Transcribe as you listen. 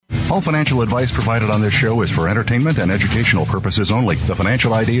All financial advice provided on this show is for entertainment and educational purposes only. The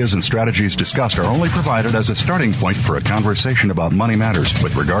financial ideas and strategies discussed are only provided as a starting point for a conversation about money matters.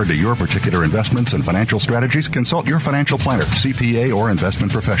 With regard to your particular investments and financial strategies, consult your financial planner, CPA, or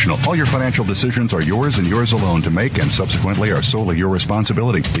investment professional. All your financial decisions are yours and yours alone to make, and subsequently are solely your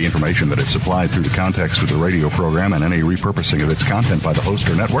responsibility. The information that is supplied through the context of the radio program and any repurposing of its content by the host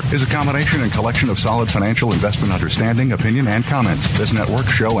or network is a combination and collection of solid financial investment understanding, opinion, and comments. This network,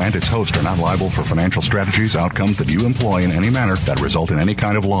 show, and its host are not liable for financial strategies, outcomes that you employ in any manner that result in any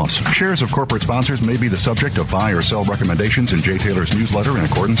kind of loss. Shares of corporate sponsors may be the subject of buy or sell recommendations in Jay Taylor's newsletter in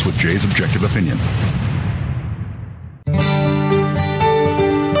accordance with Jay's objective opinion.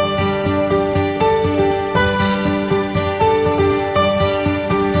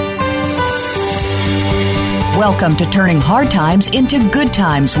 Welcome to Turning Hard Times into Good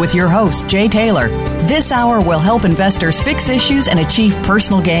Times with your host, Jay Taylor. This hour will help investors fix issues and achieve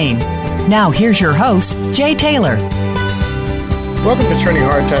personal gain. Now, here's your host, Jay Taylor. Welcome to Turning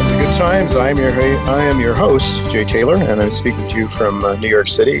Hard Times into Good Times. I am your host, Jay Taylor, and I'm speaking to you from New York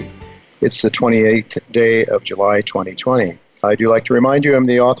City. It's the 28th day of July 2020. I do like to remind you I'm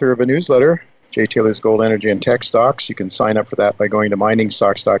the author of a newsletter, Jay Taylor's Gold, Energy, and Tech Stocks. You can sign up for that by going to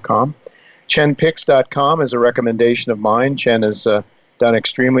miningstocks.com. ChenPicks.com is a recommendation of mine. Chen has done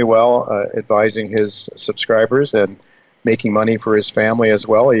extremely well advising his subscribers and making money for his family as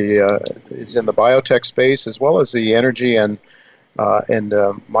well. He is in the biotech space as well as the energy and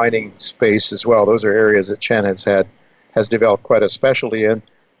mining space as well. Those are areas that Chen has developed quite a specialty in.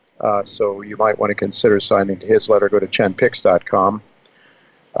 So you might want to consider signing to his letter. Go to ChenPicks.com.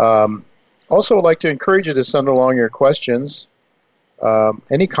 Also, I'd like to encourage you to send along your questions.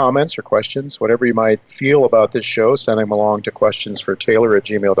 Any comments or questions, whatever you might feel about this show, send them along to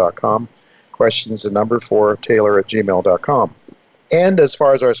questionsfortaylor@gmail.com. Questions, the number for Taylor@gmail.com. And as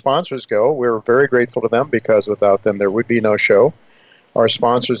far as our sponsors go, we're very grateful to them because without them there would be no show. Our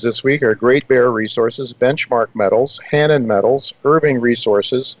sponsors this week are Great Bear Resources, Benchmark Metals, Hannon Metals, Irving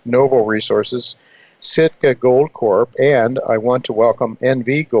Resources, Novo Resources, Sitka Gold Corp, and I want to welcome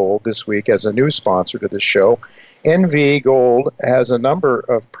NV Gold this week as a new sponsor to this show. NV Gold has a number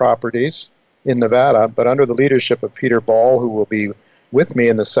of properties in Nevada, but under the leadership of Peter Ball, who will be with me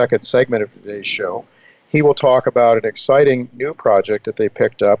in the second segment of today's show, he will talk about an exciting new project that they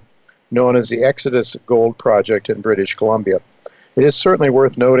picked up known as the Exodus Gold Project in British Columbia. It is certainly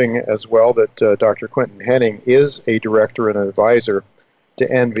worth noting as well that Dr. Quinton Henning is a director and an advisor to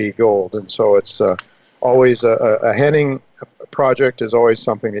NV Gold, and so it's always a Henning project is always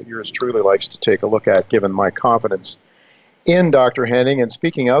something that yours truly likes to take a look at, given my confidence in Dr. Henning. And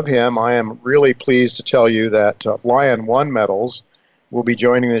speaking of him, I am really pleased to tell you that Lion One Metals will be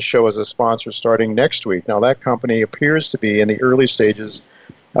joining this show as a sponsor starting next week. Now, that company appears to be in the early stages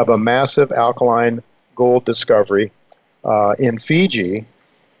of a massive alkaline gold discovery in Fiji,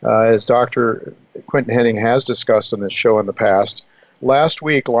 as Dr. Quinton Henning has discussed on this show in the past. Last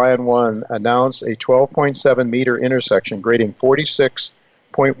week, Lion One announced a 12.7-meter intersection grading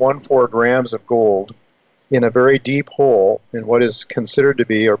 46.14 grams of gold in a very deep hole in what is considered to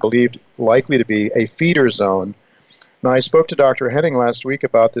be, or believed likely to be, a feeder zone. Now, I spoke to Dr. Henning last week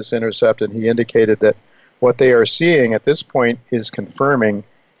about this intercept, and he indicated that what they are seeing at this point is confirming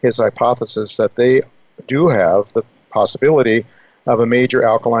his hypothesis that they do have the possibility of a major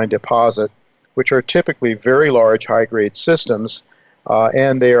alkaline deposit, which are typically very large, high-grade systems.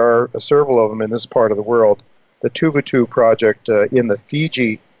 And there are several of them in this part of the world. The Tuvalu project in the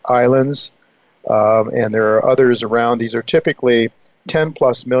Fiji Islands, and there are others around. These are typically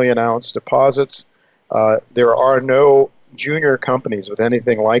 10-plus million-ounce deposits. There are no junior companies with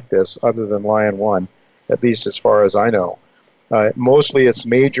anything like this other than Lion One, at least as far as I know. Mostly it's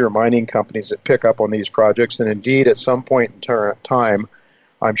major mining companies that pick up on these projects, and indeed at some point in time,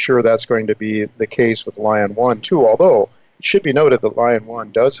 I'm sure that's going to be the case with Lion One too, although it should be noted that Lion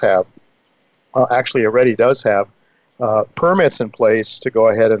One does have, actually already does have, permits in place to go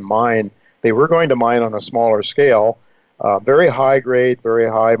ahead and mine. They were going to mine on a smaller scale, very high grade, very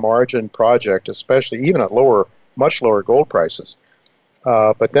high margin project, especially even at much lower gold prices.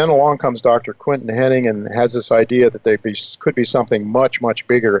 But then along comes Dr. Quinton Henning and has this idea that there could be something much, much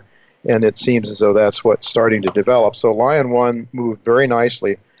bigger, and it seems as though that's what's starting to develop. So Lion One moved very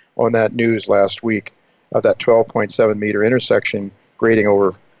nicely on that news last week of that 12.7-meter intersection grading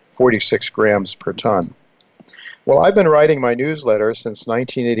over 46 grams per ton. Well, I've been writing my newsletter since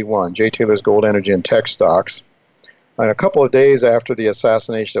 1981, Jay Taylor's Gold, Energy, and Tech Stocks. And a couple of days after the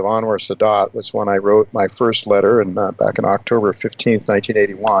assassination of Anwar Sadat was when I wrote my first letter, back in October 15th,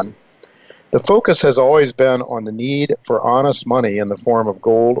 1981. The focus has always been on the need for honest money in the form of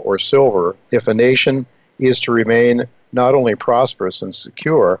gold or silver if a nation is to remain not only prosperous and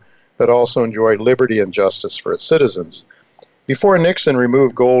secure, but also enjoy liberty and justice for its citizens. Before Nixon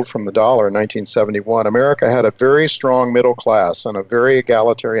removed gold from the dollar in 1971, America had a very strong middle class and a very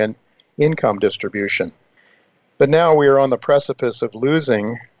egalitarian income distribution. But now we are on the precipice of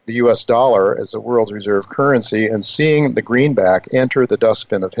losing the U.S. dollar as the world's reserve currency and seeing the greenback enter the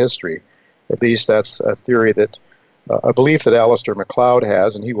dustbin of history. At least that's a theory that, a belief that Alasdair Macleod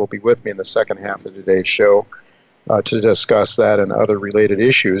has, and he will be with me in the second half of today's show to discuss that and other related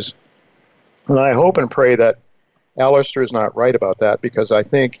issues. And I hope and pray that Alasdair is not right about that, because I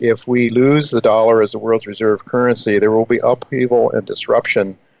think if we lose the dollar as the world's reserve currency, there will be upheaval and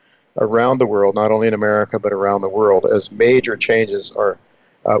disruption around the world, not only in America, but around the world, as major changes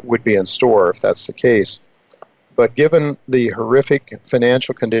would be in store if that's the case. But given the horrific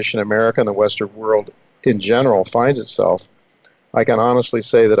financial condition America and the Western world in general finds itself, I can honestly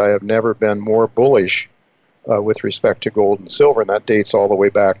say that I have never been more bullish with respect to gold and silver, and that dates all the way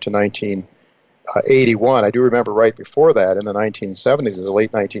back to 1981. I do remember right before that, in the 1970s, the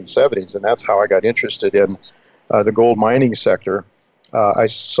late 1970s, and that's how I got interested in the gold mining sector. I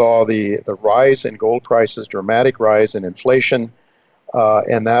saw the rise in gold prices, dramatic rise in inflation,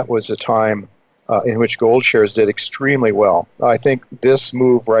 and that was a time in which gold shares did extremely well. I think this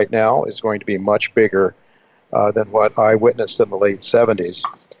move right now is going to be much bigger than what I witnessed in the late 70s.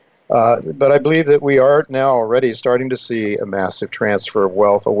 But I believe that we are now already starting to see a massive transfer of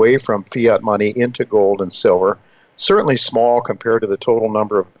wealth away from fiat money into gold and silver, certainly small compared to the total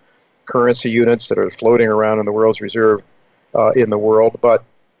number of currency units that are floating around in the world's reserve in the world. But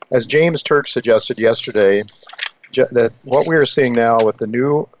as James Turk suggested yesterday, that what we are seeing now with the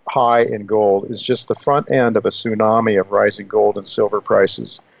new high in gold is just the front end of a tsunami of rising gold and silver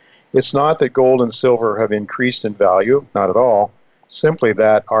prices. It's not that gold and silver have increased in value, not at all, simply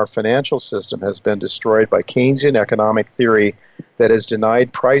that our financial system has been destroyed by Keynesian economic theory that has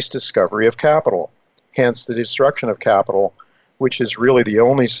denied price discovery of capital, hence the destruction of capital, which is really the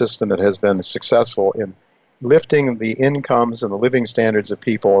only system that has been successful in lifting the incomes and the living standards of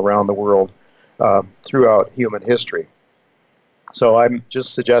people around the world throughout human history. So I'm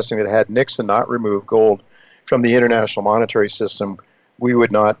just suggesting that had Nixon not removed gold from the international monetary system, we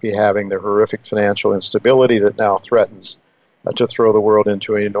would not be having the horrific financial instability that now threatens to throw the world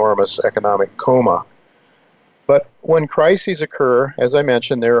into an enormous economic coma. But when crises occur, as I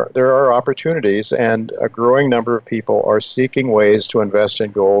mentioned, there are opportunities, and a growing number of people are seeking ways to invest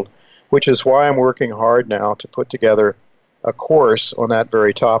in gold, which is why I'm working hard now to put together a course on that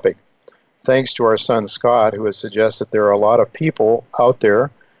very topic. Thanks to our son Scott, who has suggested there are a lot of people out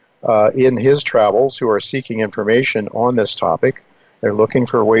there in his travels who are seeking information on this topic. They're looking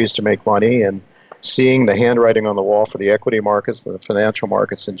for ways to make money and seeing the handwriting on the wall for the equity markets and the financial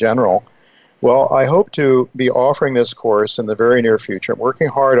markets in general. Well, I hope to be offering this course in the very near future. I'm working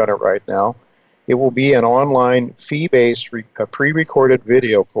hard on it right now. It will be an online, fee-based, pre-recorded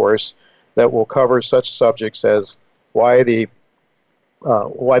video course that will cover such subjects as why the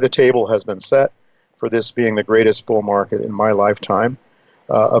table has been set for this being the greatest bull market in my lifetime,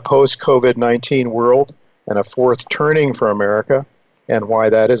 a post-COVID-19 world, and a fourth turning for America, and why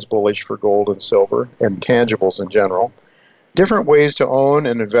that is bullish for gold and silver and tangibles in general. Different ways to own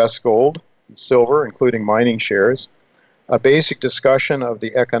and invest gold and silver, including mining shares. A basic discussion of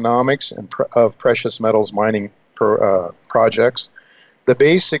the economics of precious metals mining projects. The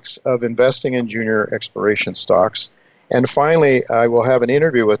basics of investing in junior exploration stocks. And finally, I will have an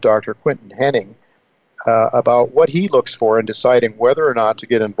interview with Dr. Quinton Henning about what he looks for in deciding whether or not to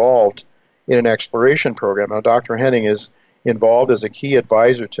get involved in an exploration program. Now, Dr. Henning is involved as a key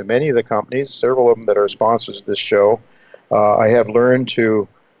advisor to many of the companies, several of them that are sponsors of this show. I have learned to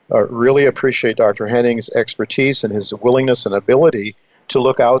really appreciate Dr. Henning's expertise and his willingness and ability to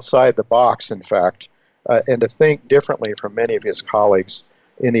look outside the box, in fact, and to think differently from many of his colleagues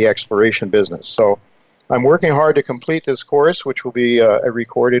in the exploration business. So I'm working hard to complete this course, which will be a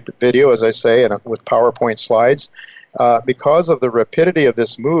recorded video, as I say, and with PowerPoint slides. Because of the rapidity of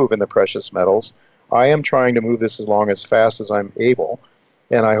this move in the precious metals, I am trying to move this along as fast as I'm able,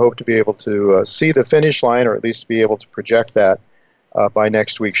 and I hope to be able to see the finish line, or at least be able to project that by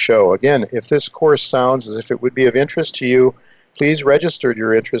next week's show. Again, if this course sounds as if it would be of interest to you, please register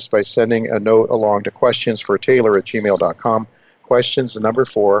your interest by sending a note along to questionsfortaylor@gmail.com. Questions, the number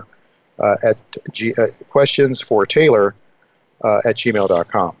 4,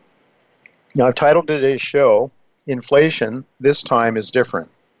 questionsfortaylor@gmail.com. Now, I've titled today's show, Inflation, This Time is Different.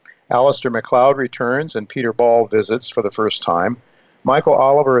 Alasdair Macleod returns and Peter Ball visits for the first time. Michael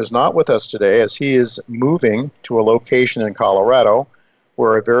Oliver is not with us today as he is moving to a location in Colorado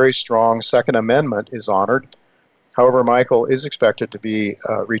where a very strong Second Amendment is honored. However, Michael is expected to be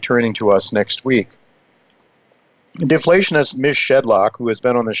returning to us next week. Deflationist Ms. Shedlock, who has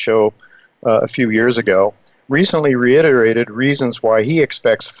been on the show a few years ago, recently reiterated reasons why he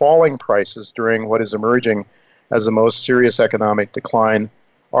expects falling prices during what is emerging as the most serious economic decline,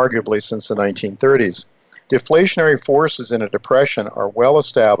 arguably since the 1930s. Deflationary forces in a depression are well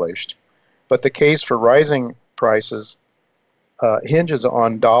established, but the case for rising prices hinges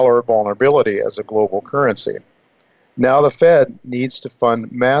on dollar vulnerability as a global currency. Now the Fed needs to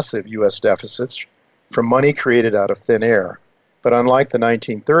fund massive U.S. deficits from money created out of thin air. But unlike the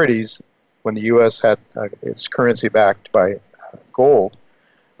 1930s, when the U.S. had its currency backed by gold,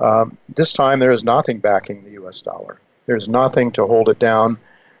 this time there is nothing backing the U.S. dollar. There's nothing to hold it down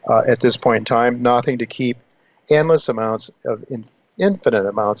at this point in time, nothing to keep endless amounts of infinite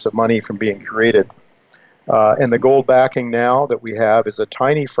amounts of money from being created. And the gold backing now that we have is a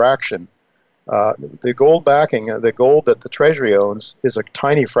tiny fraction. The gold backing, the gold that the Treasury owns, is a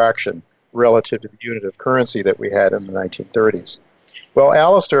tiny fraction relative to the unit of currency that we had in the 1930s. Well,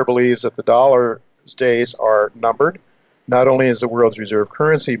 Alistair believes that the dollar's days are numbered, not only as the world's reserve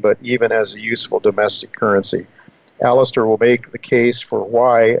currency, but even as a useful domestic currency. Alistair will make the case for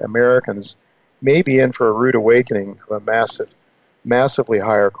why Americans may be in for a rude awakening of a massively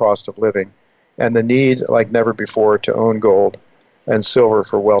higher cost of living and the need, like never before, to own gold and silver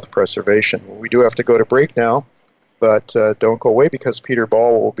for wealth preservation. We do have to go to break now, but don't go away because Peter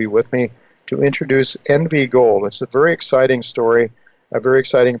Ball will be with me to introduce NV Gold. It's a very exciting story, a very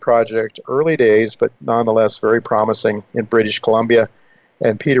exciting project, early days, but nonetheless very promising in British Columbia.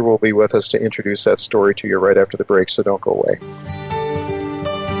 And Peter will be with us to introduce that story to you right after the break, so don't go away.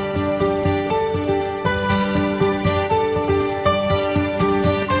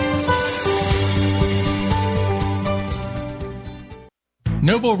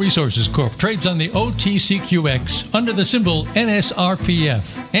 Novo Resources Corp. trades on the OTCQX under the symbol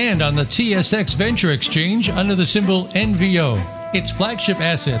NSRPF and on the TSX Venture Exchange under the symbol NVO. Its flagship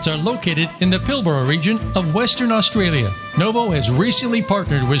assets are located in the Pilbara region of Western Australia. Novo has recently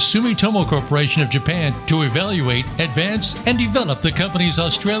partnered with Sumitomo Corporation of Japan to evaluate, advance, and develop the company's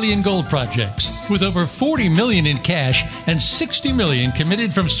Australian gold projects. With over $40 million in cash and $60 million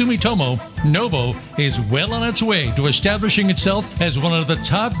committed from Sumitomo, Novo is well on its way to establishing itself as one of the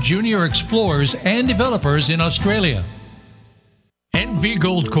top junior explorers and developers in Australia. NV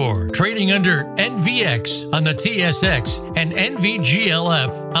Gold Corp, trading under NVX on the TSX and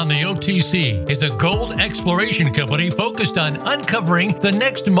NVGLF on the OTC, is a gold exploration company focused on uncovering the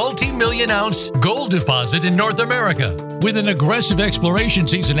next multi-million-ounce gold deposit in North America. With an aggressive exploration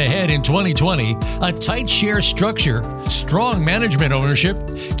season ahead in 2020, a tight share structure, strong management ownership,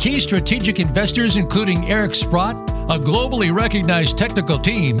 key strategic investors including Eric Sprott, a globally recognized technical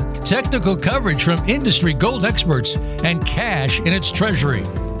team, technical coverage from industry gold experts, and cash in its treasury.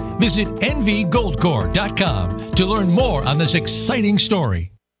 Visit nvgoldcorp.com to learn more on this exciting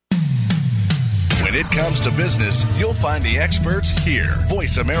story. When it comes to business, you'll find the experts here.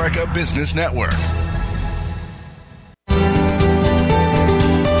 Voice America Business Network.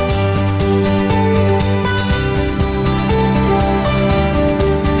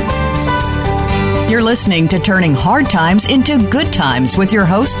 You're listening to Turning Hard Times into Good Times with your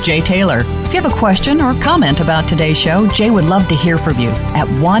host, Jay Taylor. If you have a question or comment about today's show, Jay would love to hear from you at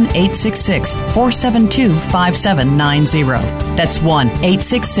 1-866-472-5790. That's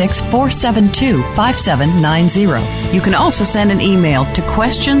 1-866-472-5790. You can also send an email to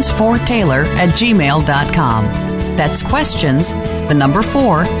questionsfortaylor@gmail.com. That's questions, the number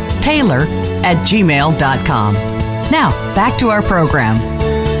 4, Taylor@gmail.com. Now, back to our program.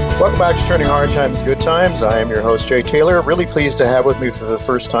 Welcome back to Turning Hard Times, Good Times. I am your host, Jay Taylor. Really pleased to have with me for the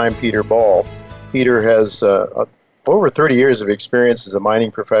first time Peter Ball. Peter has over 30 years of experience as a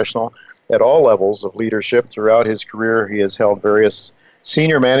mining professional at all levels of leadership. Throughout his career, he has held various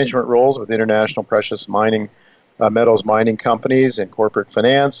senior management roles with international precious metals mining companies in corporate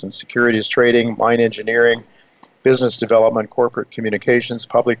finance and securities trading, mine engineering, business development, corporate communications,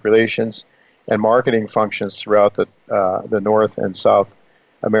 public relations, and marketing functions throughout the North and South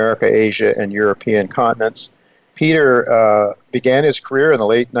America, Asia, and European continents. Peter began his career in the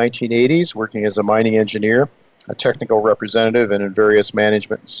late 1980s working as a mining engineer, a technical representative, and in various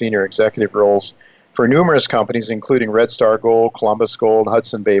management and senior executive roles for numerous companies, including Red Star Gold, Columbus Gold,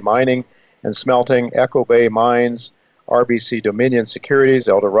 Hudson Bay Mining and Smelting, Echo Bay Mines, RBC Dominion Securities,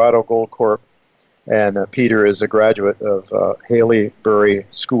 Eldorado Gold Corp. And Peter is a graduate of Haileybury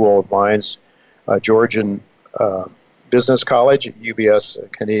School of Mines, Georgian Business College, UBS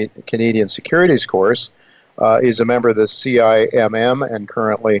Canadian Securities course, is a member of the CIMM and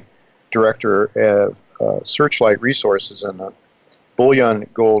currently director of Searchlight Resources and Bullion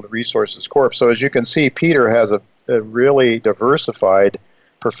Gold Resources Corp. So as you can see, Peter has a really diversified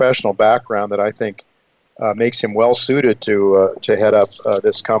professional background that I think makes him well suited to head up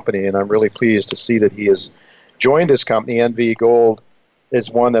this company, and I'm really pleased to see that he has joined this company. NV Gold is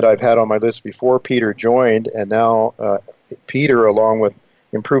one that I've had on my list before Peter joined, and now Peter, along with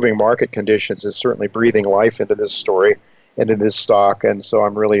improving market conditions, is certainly breathing life into this story and into this stock, and so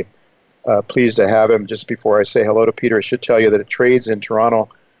I'm really pleased to have him. Just before I say hello to Peter, I should tell you that it trades in Toronto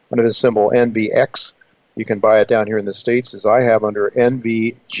under the symbol NVX. You can buy it down here in the States, as I have, under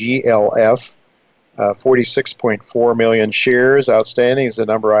NVGLF. 46.4 million shares outstanding is the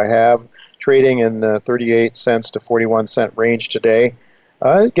number I have, trading in 38 cents to 41 cent range today.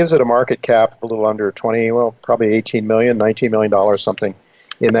 It gives it a market cap of a little under 20, well, probably $18 million, $19 million, something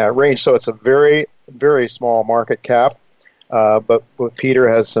in that range. So it's a very, very small market cap. But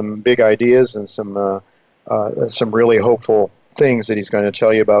Peter has some big ideas and some really hopeful things that he's going to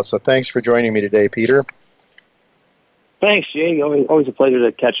tell you about. So thanks for joining me today, Peter. Thanks, Jay. Always a pleasure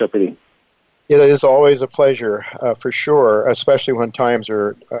to catch up with you. It is always a pleasure, for sure, especially when times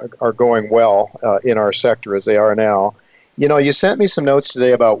are going well in our sector as they are now. You know, you sent me some notes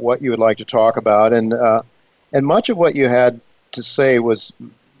today about what you would like to talk about, and much of what you had to say was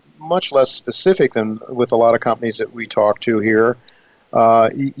much less specific than with a lot of companies that we talk to here.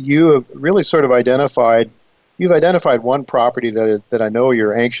 You have really sort of identified one property that I know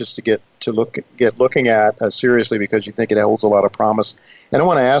you're anxious to get looking at seriously because you think it holds a lot of promise. And I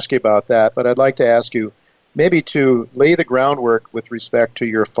want to ask you about that, but I'd like to ask you maybe to lay the groundwork with respect to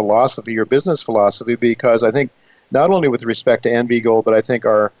your philosophy, your business philosophy, because I think not only with respect to NV Gold, but I think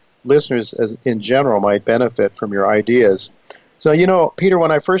our listeners in general might benefit from your ideas. So, you know, Peter,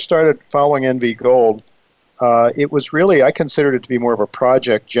 when I first started following NV Gold, it was really, I considered it to be more of a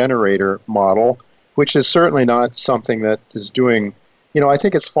project generator model, which is certainly not something that is doing, you know, I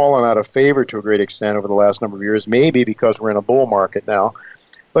think it's fallen out of favor to a great extent over the last number of years, maybe because we're in a bull market now.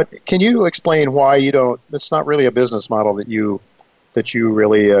 But can you explain why it's not really a business model that you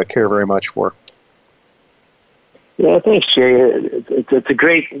really care very much for? Yeah, thanks, Jay. It's a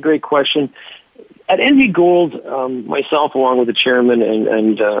great question. At NV Gold, myself, along with the chairman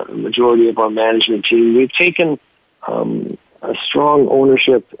and majority of our management team, we've taken a strong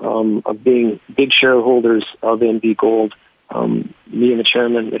ownership of being big shareholders of NV Gold. Me and the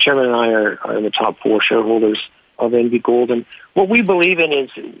chairman and I are in the top 4 shareholders of NV Gold. And what we believe in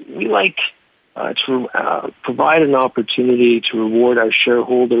is we like to provide an opportunity to reward our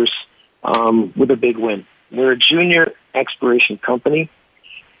shareholders with a big win. We're a junior exploration company,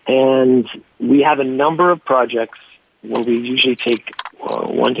 and we have a number of projects where we usually take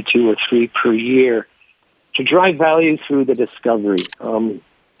 1 to 2 or 3 per year to drive value through the discovery.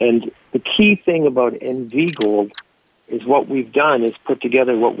 And the key thing about NV Gold is what we've done is put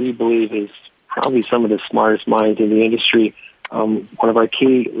together what we believe is probably some of the smartest minds in the industry. One of our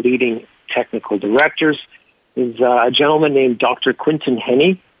key leading technical directors is a gentleman named Dr. Quinton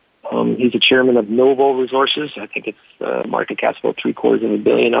Henney. He's the chairman of Novo Resources. I think it's market cap about $750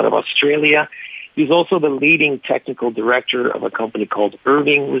 million out of Australia. He's also the leading technical director of a company called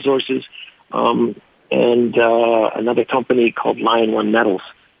Irving Resources, and another company called Lion One Metals.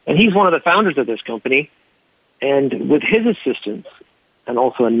 And he's one of the founders of this company. And with his assistance, and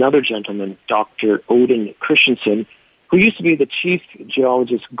also another gentleman, Dr. Odin Christensen, who used to be the chief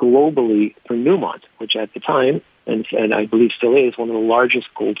geologist globally for Newmont, which at the time, and I believe still is, one of the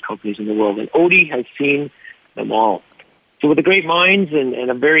largest gold companies in the world. And Odie has seen them all. So with the great minds and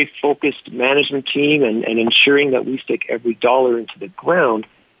a very focused management team and ensuring that we stick every dollar into the ground,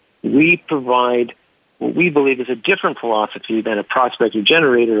 we provide what we believe is a different philosophy than a prospector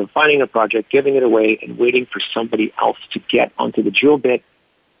generator of finding a project, giving it away, and waiting for somebody else to get onto the drill bit.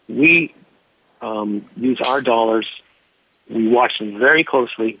 We use our dollars, we watch them very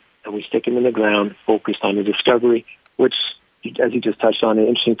closely, and we stick them in the ground, focused on the discovery, which, as you just touched on, an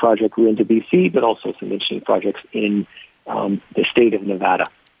interesting project we're into BC, but also some interesting projects in the state of Nevada.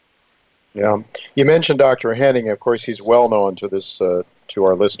 Yeah. You mentioned Dr. Henning. Of course, he's well known to to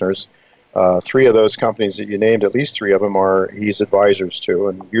our listeners. 3 of those companies that you named, at least 3 of them he's advisors to,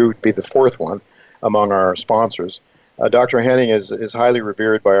 and you would be the 4th one among our sponsors. Dr. Henning is highly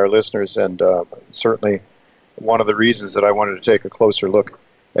revered by our listeners, and certainly one of the reasons that I wanted to take a closer look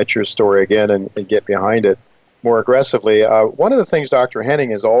at your story again and get behind it more aggressively. One of the things Dr.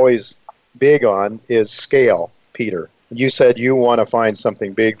 Henning is always big on is scale, Peter. You said you want to find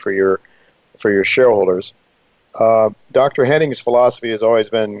something big for your shareholders. Dr. Henning's philosophy has always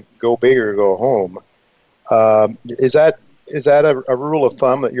been go big or go home. Is that a rule of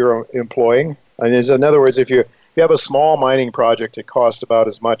thumb that you're employing? And in other words, if you have a small mining project, it costs about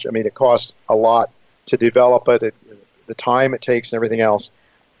as much. I mean, it costs a lot to develop it, the time it takes and everything else.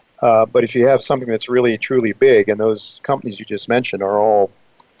 But if you have something that's really, truly big, and those companies you just mentioned are all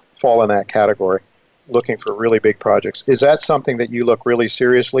fall in that category, looking for really big projects. Is that something that you look really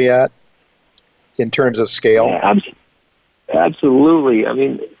seriously at in terms of scale? Yeah, absolutely. I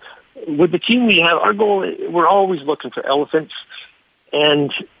mean, with the team we have, our goal, we're always looking for elephants.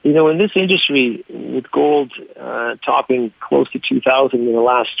 And, you know, in this industry, with gold topping close to $2,000 in the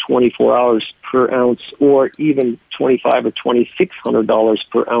last 24 hours per ounce, or even $2,500 or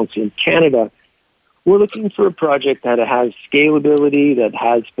 $2,600 per ounce in Canada, we're looking for a project that has scalability, that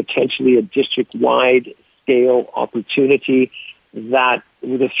has potentially a district-wide scale opportunity, that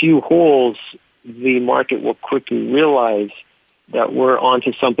with a few holes, the market will quickly realize that we're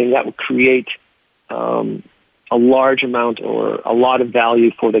onto something that will create a large amount or a lot of value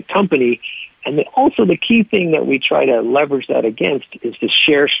for the company. And also the key thing that we try to leverage that against is the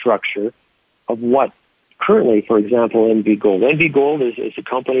share structure of what currently, for example, NV Gold. NV Gold is a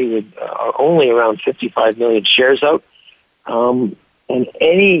company with only around 55 million shares out. And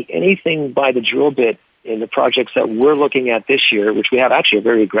anything by the drill bit in the projects that we're looking at this year, which we have actually a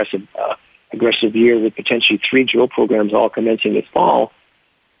very aggressive year with potentially 3 drill programs all commencing this fall,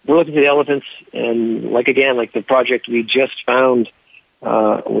 we're looking at the elephants. And like the project we just found,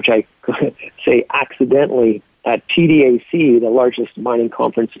 which I say accidentally at PDAC, the largest mining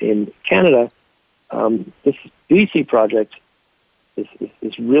conference in Canada, this BC project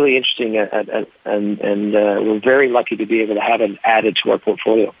is really interesting, and we're very lucky to be able to have it added to our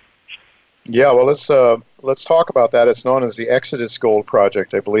portfolio. Yeah, well, let's talk about that. It's known as the Exodus Gold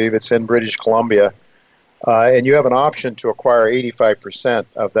Project, I believe. It's in British Columbia, and you have an option to acquire 85%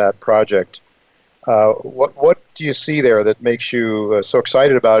 of that project. What do you see there that makes you so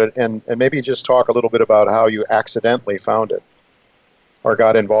excited about it? And maybe just talk a little bit about how you accidentally found it or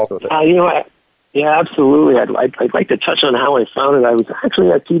got involved with it. Yeah, absolutely. I'd like to touch on how I found it. I was actually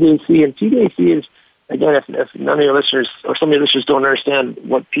at PDAC, and PDAC is, again, if none of your listeners or some of your listeners don't understand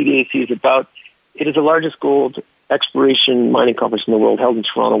what PDAC is about, it is the largest gold exploration mining conference in the world, held in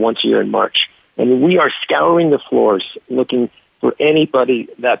Toronto once a year in March. And we are scouring the floors looking for anybody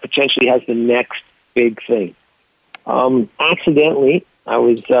that potentially has the next big thing. Accidentally, I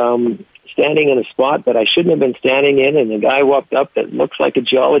was standing in a spot that I shouldn't have been standing in, and the guy walked up that looks like a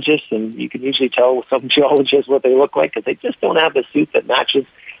geologist, and you can usually tell with some geologists what they look like because they just don't have the suit that matches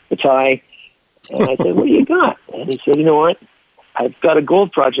the tie. And I said, "What do you got?" And he said, "You know what? I've got a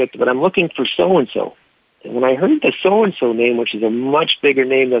gold project, but I'm looking for so-and-so." And when I heard the so-and-so name, which is a much bigger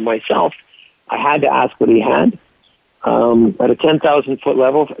name than myself, I had to ask what he had. At a 10,000-foot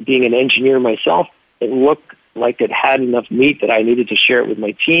level, being an engineer myself, it looked like it had enough meat that I needed to share it with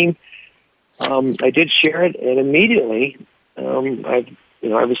my team. I did share it, and immediately I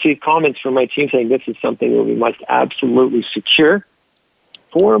received comments from my team saying this is something that we must absolutely secure.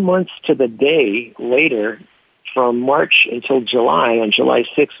 4 months to the day later, from March until July, on July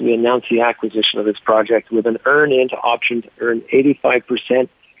 6th, we announced the acquisition of this project with an earn-in option to earn 85%.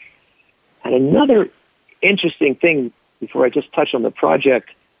 And another interesting thing, before I just touch on the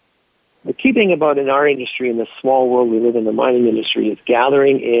project, the key thing about in our industry, in the small world we live in, the mining industry, is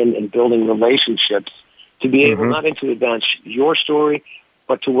gathering in and building relationships to be able not only to advance your story,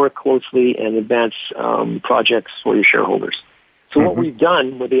 but to work closely and advance projects for your shareholders. So what we've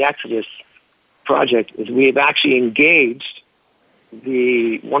done with the Exodus project is we have actually engaged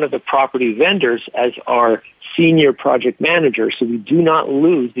one of the property vendors as our senior project manager, so we do not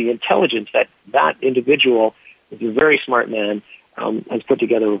lose the intelligence that individual is a very smart man, has put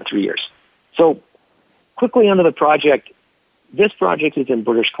together over 3 years. So quickly onto the project. This project is in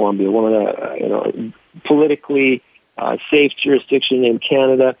British Columbia, one of the politically safe jurisdiction in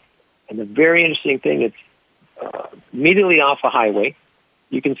Canada. And the very interesting thing, it's immediately off a highway.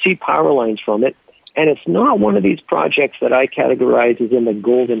 You can see power lines from it. And it's not one of these projects that I categorize as in the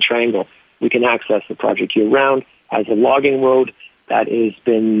Golden Triangle. We can access the project year-round, has a logging road that has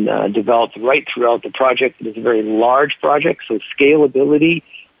been developed right throughout the project. It is a very large project, so scalability,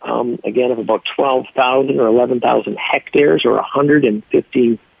 again, of about 12,000 or 11,000 hectares or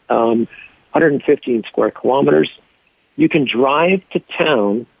 115 square kilometers. You can drive to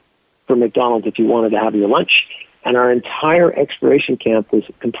town for McDonald's if you wanted to have your lunch. And our entire exploration camp was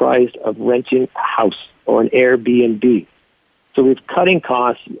comprised of renting a house or an Airbnb. So we're cutting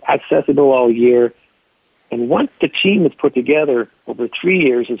costs, accessible all year. And what the team has put together over 3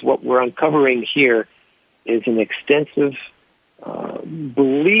 years is what we're uncovering here is an extensive,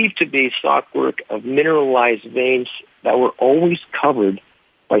 believed to be stockwork of mineralized veins that were always covered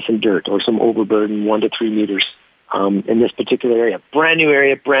by some dirt or some overburden, 1 to 3 meters in this particular area. Brand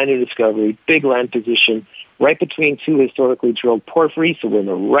new discovery, big land position, right between 2 historically drilled porphyries, so we're in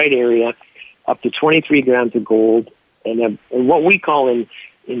the right area, up to 23 grams of gold. And what we call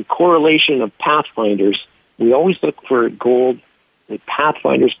in correlation of pathfinders, we always look for gold with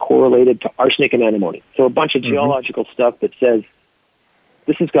pathfinders correlated to arsenic and antimony. So a bunch of geological stuff that says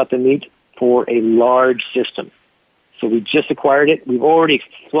this has got the meat for a large system. So we just acquired it. We've already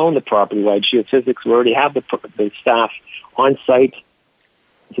flown the property-wide geophysics. We already have the staff on site.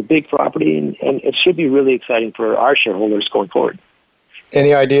 It's a big property, and it should be really exciting for our shareholders going forward.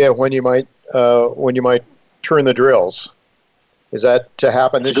 Any idea when you might turn the drills? Is that to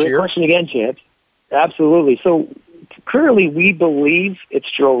happen this year? Great question again, Chad. Absolutely. So currently we believe it's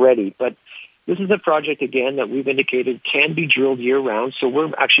drill ready, but this is a project, again, that we've indicated can be drilled year-round. So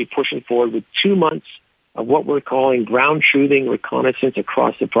we're actually pushing forward with 2 months of what we're calling ground truthing reconnaissance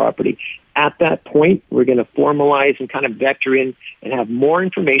across the property. At that point, we're going to formalize and kind of vector in and have more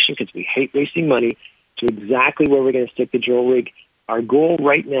information, because we hate wasting money, to exactly where we're going to stick the drill rig. Our goal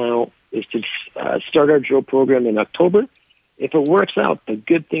right now is to start our drill program in October. If it works out, the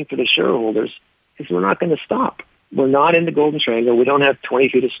good thing for the shareholders is we're not going to stop. We're not in the Golden Triangle. We don't have 20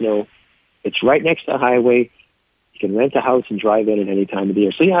 feet of snow. It's right next to the highway. You can rent a house and drive in at any time of the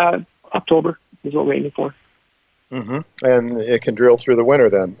year. So yeah, October is what we're aiming for. Mm-hmm. And it can drill through the winter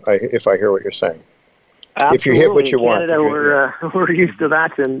then, if I hear what you're saying. Absolutely. If you hit what you want. In Canada, we're used to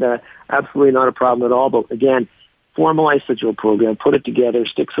that, and absolutely not a problem at all. But again, formalize the drill program, put it together,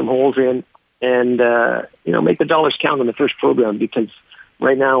 stick some holes in, and make the dollars count on the first program, because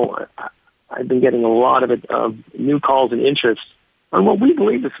right now I've been getting a lot of new calls and interest on what we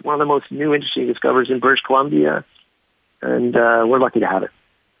believe is one of the most new interesting discoveries in British Columbia, and we're lucky to have it.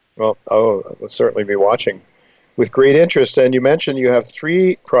 Well, we'll certainly be watching with great interest. And you mentioned you have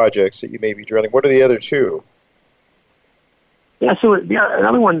 3 projects that you may be drilling. What are the other 2? Yeah, so the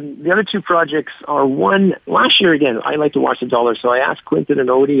other 2 projects are one, last year again, I like to watch the dollar, so I asked Quinton and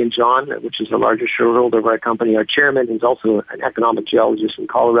Odie and John, which is the largest shareholder of our company, our chairman, who's also an economic geologist from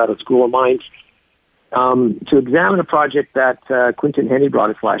Colorado School of Mines, to examine a project that Quinton Henny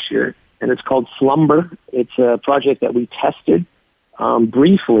brought us last year, and it's called Slumber. It's a project that we tested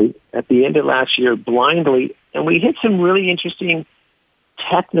briefly at the end of last year, blindly, and we hit some really interesting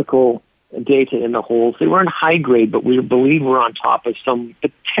technical data in the holes. They weren't high grade, but we believe we're on top of some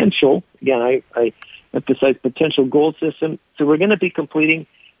potential, again, I emphasize potential gold system. So we're going to be completing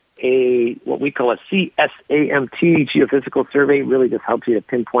what we call a CSAMT geophysical survey. Really just helps you to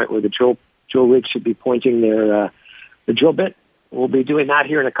pinpoint where the drill rig should be pointing the drill bit. We'll be doing that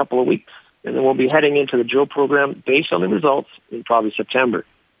here in a couple of weeks, and then we'll be heading into the drill program based on the results in probably September.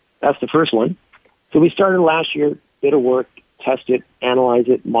 That's the first one. So we started last year, did a work, test it, analyze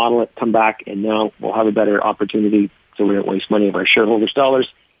it, model it, come back, and now we'll have a better opportunity so we don't waste money of our shareholders' dollars.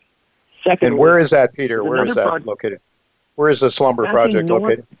 Second, and where is that, Peter? Where is that located? Where is the Slumber project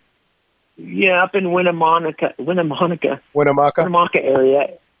located? Yeah, up in Winnemucca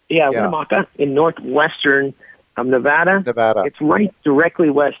area. Yeah, Winnemucca in northwestern Nevada. It's right directly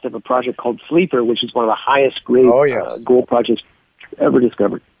west of a project called Sleeper, which is one of the highest grade gold projects ever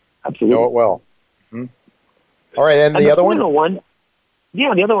discovered. Absolutely. Know it well. Mm-hmm. All right, and the other one?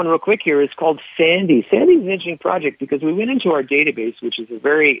 Yeah, the other one real quick here is called Sandy. Sandy is an interesting project because we went into our database, which is a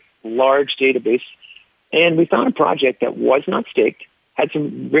very large database, and we found a project that was not staked, had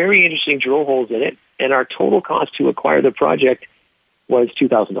some very interesting drill holes in it, and our total cost to acquire the project was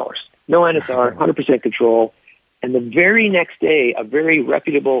 $2,000. No NSR, 100% control. And the very next day, a very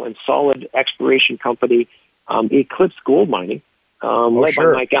reputable and solid exploration company, Eclipse Gold Mining, led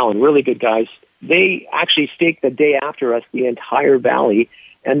by Mike Allen, really good guys. They actually staked the day after us the entire valley,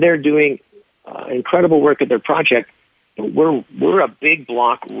 and they're doing incredible work at their project. We're a big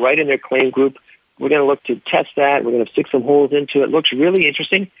block right in their claim group. We're going to look to test that. We're going to stick some holes into it. It looks really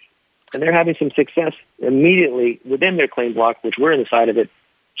interesting, and they're having some success immediately within their claim block, which we're inside of it,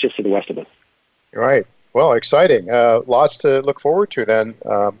 just to the west of us. Right. Well, exciting. Lots to look forward to then.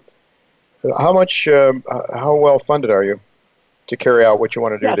 How well funded are you to carry out what you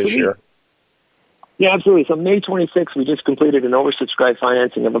want to do this year? Yeah, absolutely. So May 26th, we just completed an oversubscribed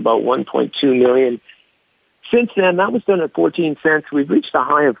financing of about $1.2 million. Since then, that was done at 14 cents. We've reached a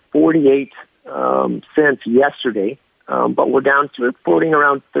high of 48 cents yesterday, but we're down to floating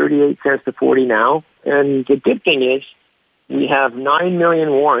around 38 cents to 40 now. And the good thing is we have 9 million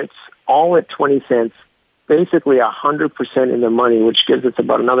warrants, all at 20 cents, basically 100% in the money, which gives us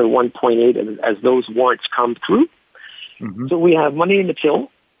about another 1.8 as those warrants come through. Mm-hmm. So we have money in the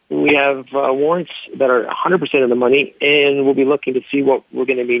till. We have warrants that are 100% of the money, and we'll be looking to see what we're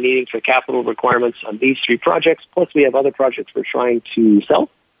going to be needing for capital requirements on these 3 projects. Plus, we have other projects we're trying to sell,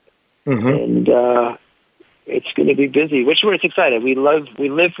 and it's going to be busy. Which we're excited. We live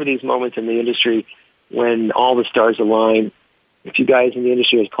for these moments in the industry when all the stars align. If you guys in the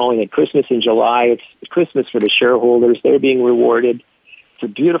industry are calling it Christmas in July, it's Christmas for the shareholders. They're being rewarded. It's a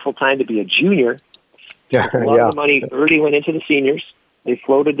beautiful time to be a junior. Yeah, a lot of the money early went into the seniors. They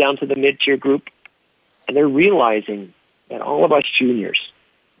floated down to the mid-tier group, and they're realizing that all of us juniors,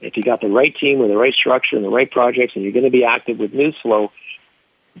 if you got the right team with the right structure and the right projects, and you're going to be active with news flow,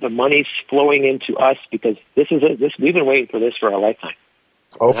 the money's flowing into us because this is it. We've been waiting for this for a lifetime.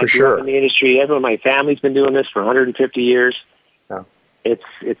 Oh, for sure. In the industry, everyone, my family's been doing this for 150 years. Yeah.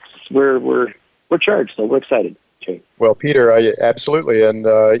 We're charged, so we're excited. Well, Peter, absolutely. And,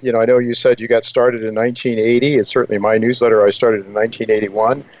 I know you said you got started in 1980. It's certainly my newsletter. I started in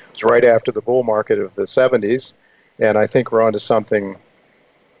 1981. It was right after the bull market of the 70s. And I think we're on to something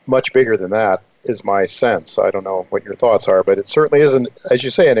much bigger than that, is my sense. I don't know what your thoughts are, but it certainly is, as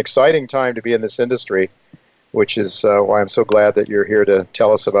you say, an exciting time to be in this industry, which is why I'm so glad that you're here to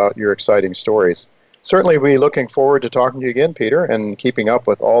tell us about your exciting stories. Certainly, we'll be looking forward to talking to you again, Peter, and keeping up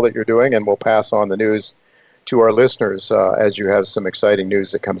with all that you're doing, and we'll pass on the news to our listeners as you have some exciting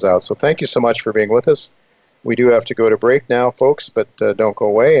news that comes out. So thank you so much for being with us. We do have to go to break now, folks, but don't go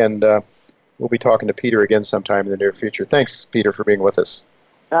away, and we'll be talking to Peter again sometime in the near future. Thanks, Peter, for being with us.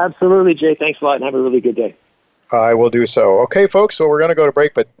 Absolutely, Jay. Thanks a lot, and have a really good day. I will do so. Okay, folks, so we're going to go to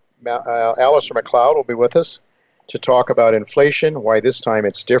break, but Alistair McLeod will be with us to talk about inflation, why this time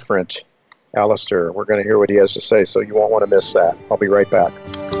it's different. Alistair, we're going to hear what he has to say, so you won't want to miss that. I'll be right back.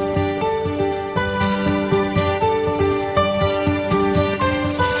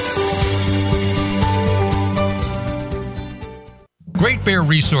 Great Bear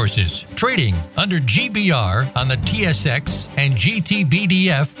Resources, trading under GBR on the TSX and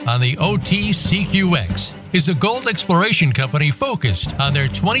GTBDF on the OTCQX, is a gold exploration company focused on their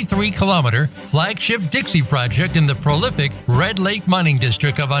 23-kilometer flagship Dixie project in the prolific Red Lake Mining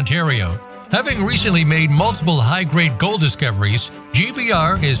District of Ontario. Having recently made multiple high-grade gold discoveries,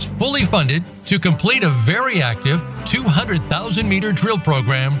 GBR is fully funded to complete a very active 200,000-meter drill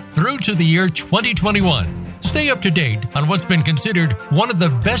program through to the year 2021. Stay up to date on what's been considered one of the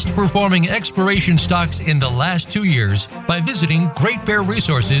best-performing exploration stocks in the last 2 years by visiting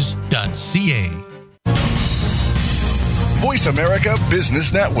GreatBearResources.ca. Voice America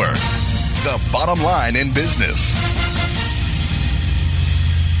Business Network, the bottom line in business.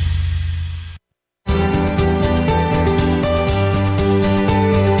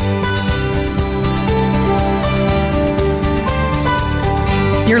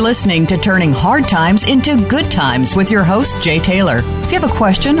 You're listening to Turning Hard Times into Good Times with your host, Jay Taylor. If you have a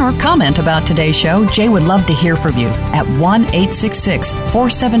question or comment about today's show, Jay would love to hear from you at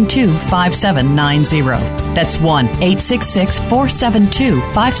 1-866-472-5790. That's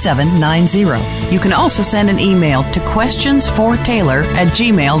 1-866-472-5790. You can also send an email to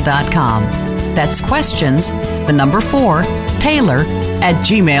questionsfortaylor@gmail.com. That's questions, the number 4,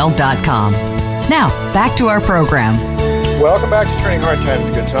 Taylor@gmail.com. Now, back to our program. Welcome back to Turning Hard Times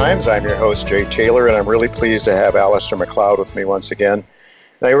to Good Times. I'm your host, Jay Taylor, and I'm really pleased to have Alistair McLeod with me once again.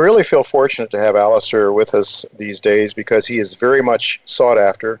 And I really feel fortunate to have Alistair with us these days because he is very much sought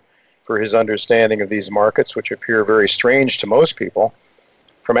after for his understanding of these markets, which appear very strange to most people.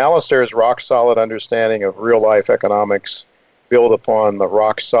 From Alistair's rock-solid understanding of real-life economics built upon the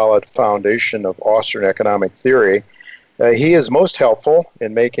rock-solid foundation of Austrian economic theory, he is most helpful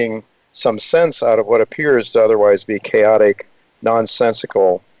in making some sense out of what appears to otherwise be chaotic,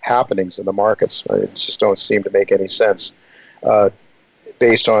 nonsensical happenings in the markets. It just don't seem to make any sense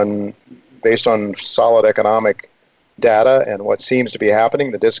based on solid economic data and what seems to be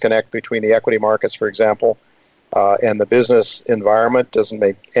happening. The disconnect between the equity markets, for example, and the business environment doesn't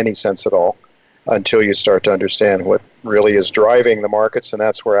make any sense at all until you start to understand what really is driving the markets, and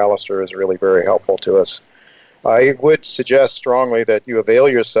that's where Alistair is really very helpful to us. I would suggest strongly that you avail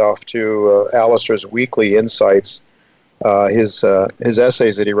yourself to Alistair's weekly insights. His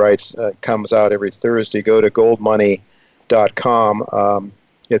essays that he writes comes out every Thursday. Go to goldmoney.com.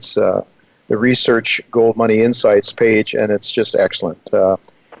 It's the Research Gold Money Insights page, and it's just excellent.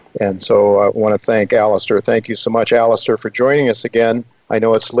 And so I want to thank Alistair. Thank you so much, Alistair, for joining us again. I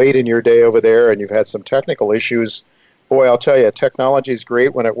know it's late in your day over there, and you've had some technical issues. Boy, I'll tell you, technology is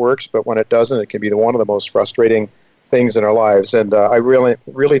great when it works, but when it doesn't, it can be one of the most frustrating things in our lives. And I really,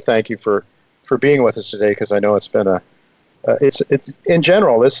 really thank you for for being with us today, because I know it's been it's in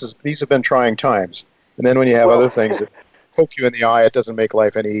general, these have been trying times. And then when you have other things that poke you in the eye, it doesn't make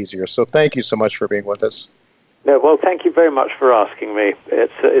life any easier. So thank you so much for being with us. No, well, thank you very much for asking me.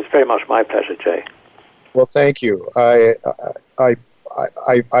 It's very much my pleasure, Jay. Well, thank you. I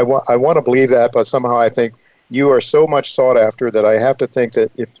want to believe that, but somehow I think you are so much sought after that I have to think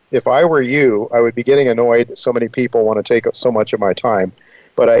that if I were you, I would be getting annoyed that so many people want to take up so much of my time.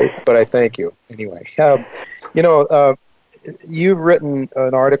 But I thank you anyway. You've written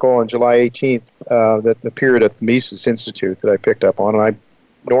an article on July 18th that appeared at the Mises Institute that I picked up on, and I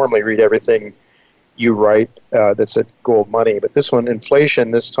normally read everything you write that's at Gold Money, but this one,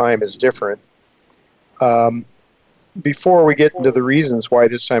 inflation this time is different. Before we get into the reasons why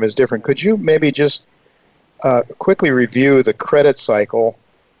this time is different, could you maybe just quickly review the credit cycle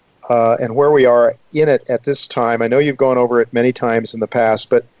and where we are in it at this time? I know you've gone over it many times in the past,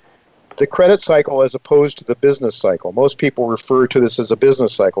 but the credit cycle as opposed to the business cycle. Most people refer to this as a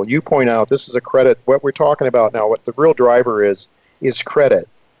business cycle. You point out this is a credit. What we're talking about now, what the real driver is credit.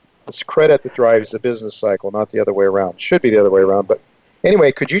 It's credit that drives the business cycle, not the other way around. It should be the other way around. But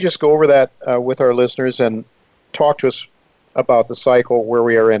anyway, could you just go over that with our listeners and talk to us about the cycle, where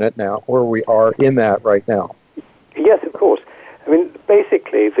we are in it now, where we are in that right now? Yes, of course. I mean,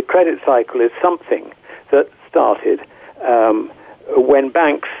 basically, the credit cycle is something that started when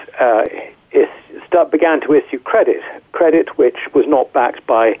banks began to issue credit which was not backed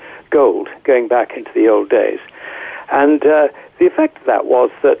by gold, going back into the old days. And the effect of that was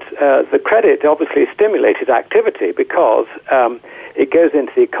that the credit obviously stimulated activity because it goes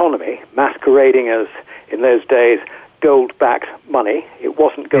into the economy, masquerading as, in those days, gold-backed money. It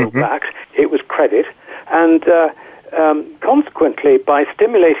wasn't gold-backed, it was credit. And consequently, by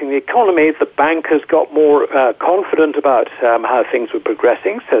stimulating the economy, the bankers got more confident about how things were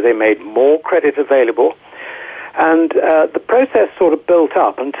progressing, so they made more credit available. And the process sort of built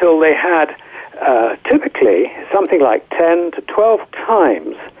up until they had typically something like 10 to 12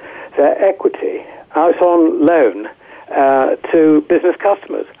 times their equity out on loan to business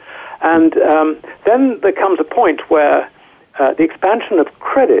customers. And then there comes a point where the expansion of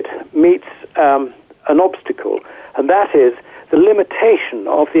credit meets an obstacle, and that is the limitation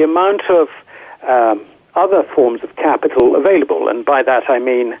of the amount of other forms of capital available. And by that I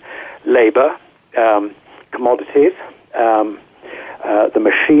mean labor, commodities, the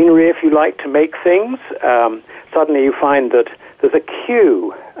machinery, if you like, to make things. Suddenly you find that there's a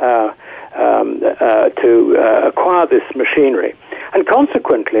queue to acquire this machinery. And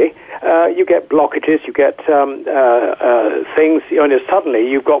consequently, you get blockages, you get things, suddenly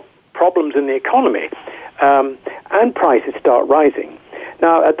you've got problems in the economy, and prices start rising.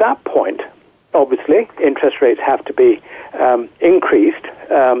 Now, at that point, obviously, interest rates have to be increased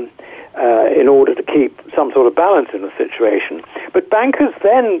in order to keep some sort of balance in the situation. But bankers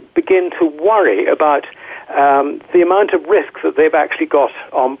then begin to worry about the amount of risk that they've actually got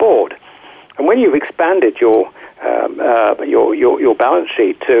on board. And when you've expanded your balance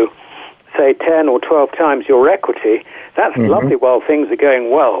sheet to, say, 10 or 12 times your equity, that's lovely while things are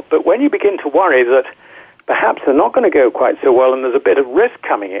going well. But when you begin to worry that perhaps they're not going to go quite so well and there's a bit of risk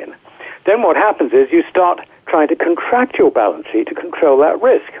coming in, then what happens is you start trying to contract your balance sheet to control that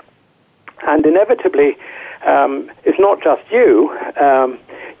risk. And inevitably, it's not just you.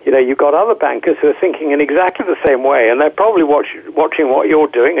 You've got other bankers who are thinking in exactly the same way, and they're probably watching what you're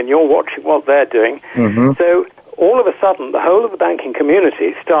doing, and you're watching what they're doing. So all of a sudden, the whole of the banking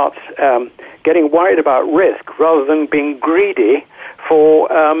community starts getting worried about risk rather than being greedy for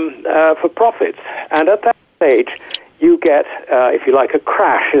profits. And at that stage, you get, if you like, a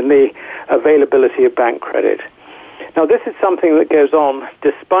crash in the availability of bank credit. Now, this is something that goes on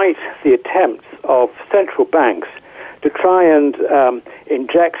despite the attempts of central banks to try and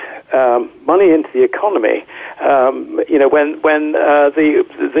inject money into the economy, when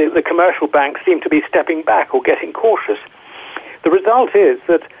the commercial banks seem to be stepping back or getting cautious. The result is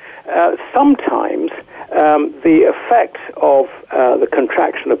that sometimes the effect of the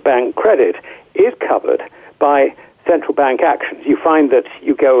contraction of bank credit is covered by central bank actions. You find that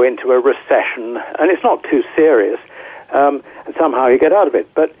you go into a recession, and it's not too serious, and somehow you get out of it.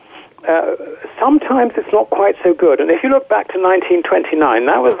 But sometimes it's not quite so good. And if you look back to 1929,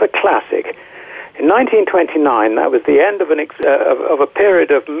 that was the classic. In 1929, that was the end of a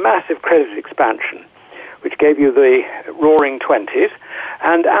period of massive credit expansion, which gave you the roaring 20s.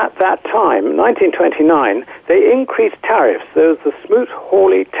 And at that time, 1929, they increased tariffs. There was the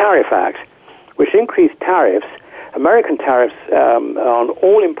Smoot-Hawley Tariff Act, which increased tariffs, American tariffs on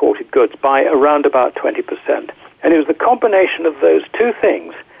all imported goods by around about 20%. And it was the combination of those two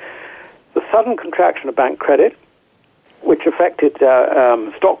things, the sudden contraction of bank credit, which affected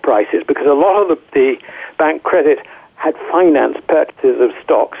stock prices because a lot of the bank credit had financed purchases of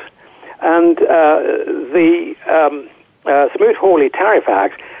stocks. And the Smoot-Hawley Tariff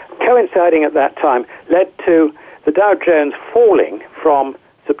Act, coinciding at that time, led to the Dow Jones falling from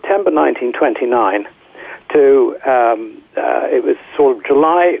September 1929 to, it was sort of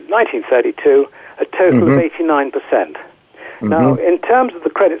July 1932, a total of 89%. Now, in terms of the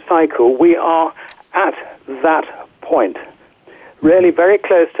credit cycle, we are at that point, really very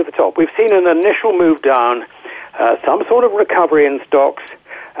close to the top. We've seen an initial move down, some sort of recovery in stocks.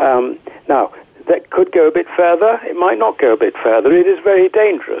 Now, that could go a bit further. It might not go a bit further. It is very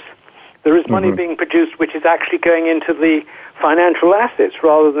dangerous. There is money being produced which is actually going into the financial assets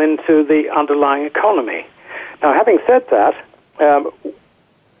rather than into the underlying economy. Now, having said that,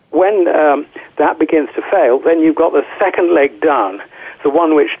 when that begins to fail, then you've got the second leg down, the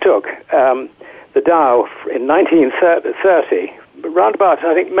one which took the Dow in 1930, around about,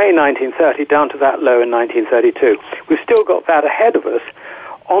 I think, May 1930, down to that low in 1932. We've still got that ahead of us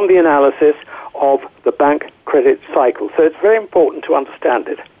on the analysis of the bank credit cycle. So it's very important to understand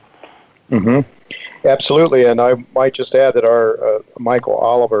it. Absolutely, and I might just add that our Michael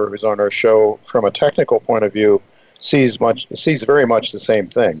Oliver, who's on our show, from a technical point of view, sees very much the same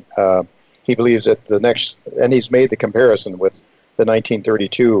thing. He believes that the next, and he's made the comparison with the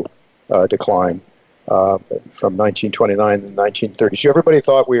 1932 decline from 1929 to 1932. Everybody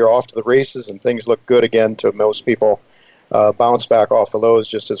thought we were off to the races and things looked good again to most people. Bounce back off the lows,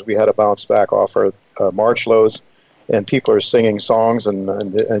 just as we had a bounce back off our March lows, and people are singing songs, and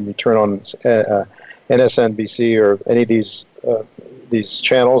you turn on MSNBC or any of these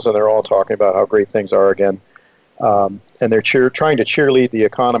channels, and they're all talking about how great things are again, and they're trying to cheerlead the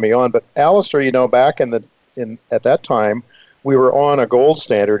economy on. But Alistair, back at that time, we were on a gold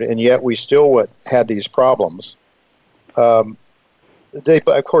standard, and yet we still had these problems. Of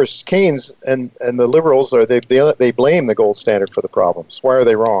course, Keynes and the liberals they blame the gold standard for the problems. Why are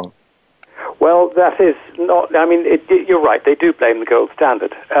they wrong? Well, that is not. I mean, you're right. They do blame the gold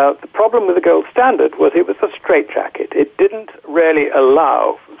standard. The problem with the gold standard was it was a straitjacket. It didn't really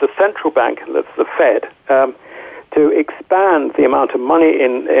allow the central bank, the Fed, to expand the amount of money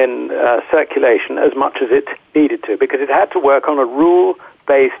in circulation as much as it needed to, because it had to work on a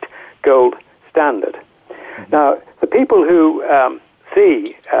rule-based gold standard. Now, the people who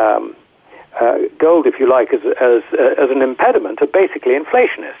see gold, if you like, as an impediment are basically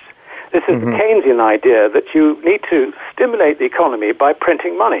inflationists. This is the Keynesian idea that you need to stimulate the economy by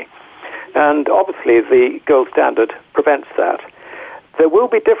printing money. And obviously the gold standard prevents that. There will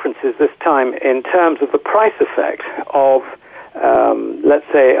be differences this time in terms of the price effect of, let's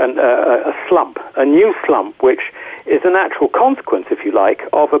say, a slump, a new slump, which is a natural consequence, if you like,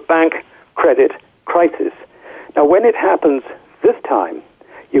 of a bank credit crisis. Now, when it happens this time,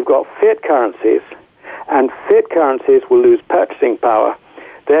 you've got fiat currencies, and fiat currencies will lose purchasing power.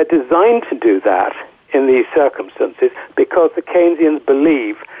 They're designed to do that in these circumstances because the Keynesians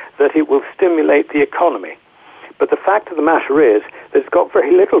believe that it will stimulate the economy. But the fact of the matter is that it's got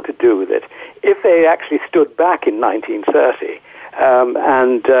very little to do with it. If they actually stood back in 1930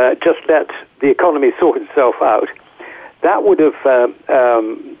 and just let the economy sort itself out, that would have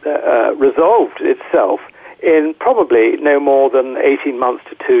resolved itself in probably no more than 18 months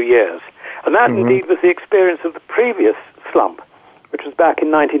to 2 years. And that indeed was the experience of the previous slump, which was back in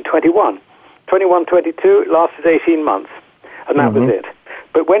 1921. 21-22, it lasted 18 months, and that was it.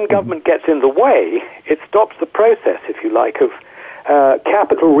 But when government gets in the way, it stops the process, if you like, of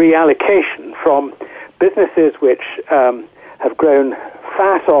capital reallocation from businesses which have grown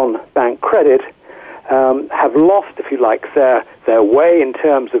fat on bank credit, have lost, if you like, their way in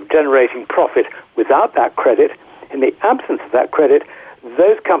terms of generating profit without that credit. In the absence of that credit,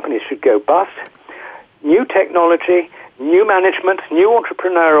 those companies should go bust. New technology, new management, new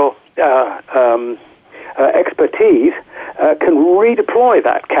entrepreneurial expertise can redeploy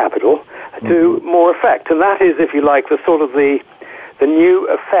that capital to more effect. And that is, if you like, the sort of the new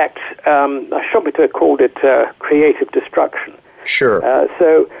effect. I should have called it creative destruction. Sure.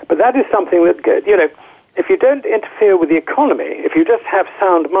 But that is something that, if you don't interfere with the economy, if you just have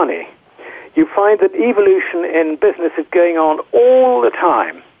sound money, you find that evolution in business is going on all the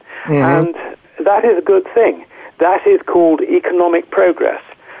time. And that is a good thing. That is called economic progress.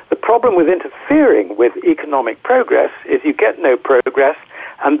 The problem with interfering with economic progress is you get no progress,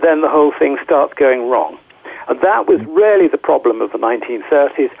 and then the whole thing starts going wrong. And that was really the problem of the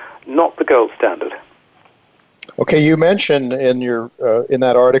 1930s, not the gold standard. Okay, you mentioned in your in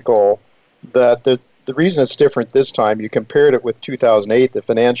that article that the reason it's different this time, you compared it with 2008, the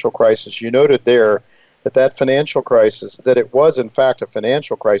financial crisis. You noted there that financial crisis, that it was in fact a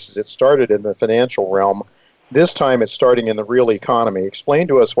financial crisis. It started in the financial realm. This time it's starting in the real economy. Explain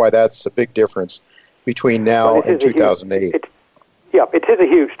to us why that's a big difference between now and 2008. It is a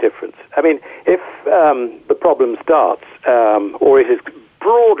huge difference. I mean, if the problem starts, or it is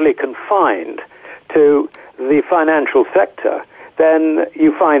broadly confined to the financial sector, then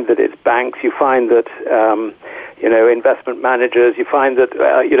you find that it's banks, you find that, investment managers, you find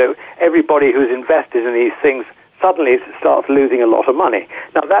that, everybody who's invested in these things suddenly starts losing a lot of money.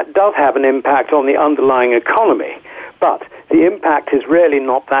 Now, that does have an impact on the underlying economy, but the impact is really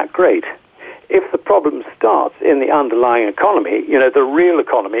not that great. If the problem starts in the underlying economy, the real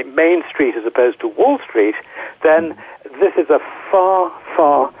economy, Main Street as opposed to Wall Street, then this is a far,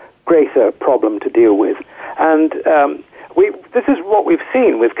 far greater problem to deal with. And this is what we've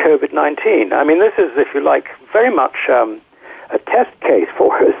seen with COVID-19. I mean, this is, if you like, very much a test case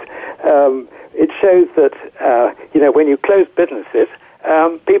for us. It shows that, when you close businesses,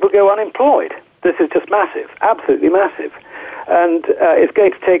 people go unemployed. This is just massive, absolutely massive. And it's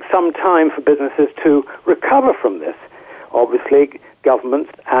going to take some time for businesses to recover from this. Obviously,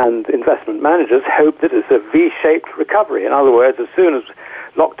 governments and investment managers hope that it's a V-shaped recovery. In other words, as soon as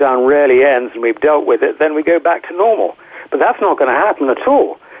lockdown really ends and we've dealt with it, then we go back to normal. But that's not going to happen at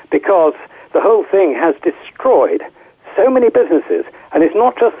all, because the whole thing has destroyed so many businesses. And it's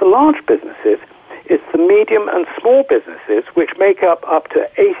not just the large businesses, it's the medium and small businesses, which make up to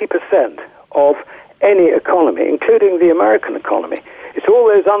 80% of any economy, including the American economy. It's all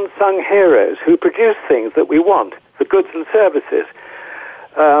those unsung heroes who produce things that we want, the goods and services.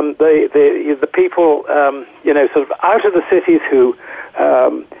 The people, sort of out of the cities who,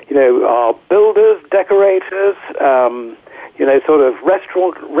 are builders, decorators, sort of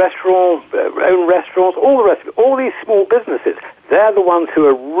own restaurants, all the rest of it, all these small businesses, they're the ones who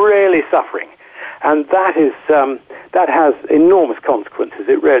are really suffering. And that is that has enormous consequences.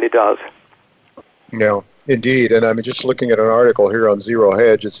 It really does. No, indeed. And I'm just looking at an article here on Zero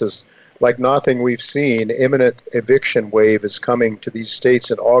Hedge. It says, like nothing we've seen, imminent eviction wave is coming to these states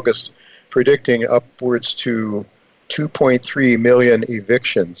in August, predicting upwards to 2.3 million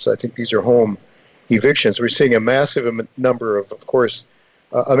evictions. I think these are home evictions. We're seeing a massive number of course,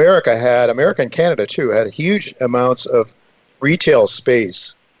 America and Canada too, had huge amounts of retail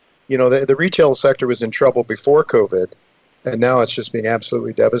space. The retail sector was in trouble before COVID, and now it's just being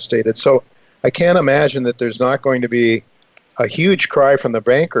absolutely devastated. So I can't imagine that there's not going to be a huge cry from the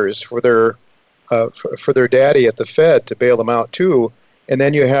bankers for their daddy at the Fed to bail them out too. And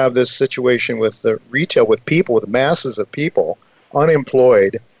then you have this situation with the retail, with masses of people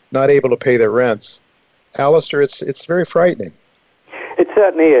unemployed, not able to pay their rents. Alistair, it's very frightening. It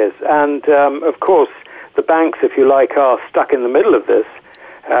certainly is. And, of course, the banks, if you like, are stuck in the middle of this.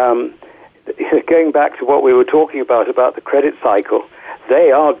 Going back to what we were talking about the credit cycle,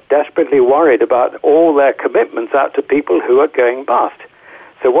 they are desperately worried about all their commitments out to people who are going bust.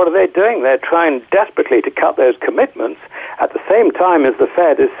 So what are they doing? They're trying desperately to cut those commitments at the same time as the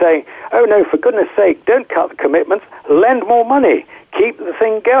Fed is saying, oh no, for goodness sake, don't cut the commitments, lend more money, keep the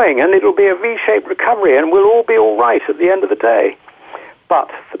thing going, and it'll be a V-shaped recovery, and we'll all be all right at the end of the day. But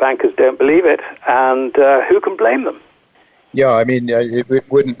the bankers don't believe it, and who can blame them? Yeah, I mean,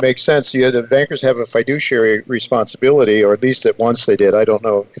 it wouldn't make sense. The bankers have a fiduciary responsibility, or at least at once they did. I don't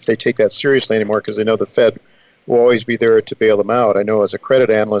know if they take that seriously anymore, because they know the Fed will always be there to bail them out. I know as a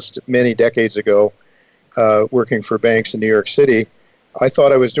credit analyst many decades ago, working for banks in New York City, I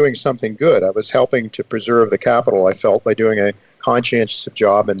thought I was doing something good. I was helping to preserve the capital, I felt, by doing a conscientious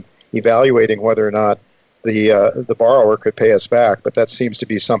job and evaluating whether or not the borrower could pay us back. But that seems to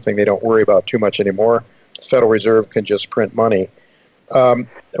be something they don't worry about too much anymore. The Federal Reserve can just print money. I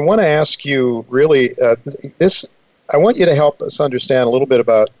want to ask you really I want you to help us understand a little bit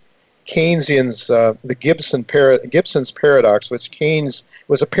about Keynesian's, the Gibson's paradox, which Keynes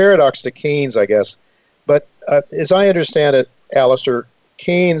was a paradox to Keynes, I guess. But as I understand it, Alistair,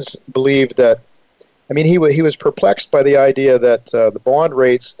 Keynes believed that, he was perplexed by the idea that the bond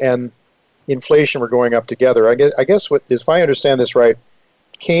rates and inflation were going up together. I guess if I understand this right,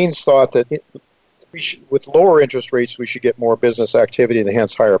 Keynes thought that with lower interest rates, we should get more business activity and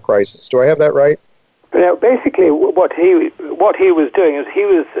hence higher prices. Do I have that right? Now, basically, what he was doing is he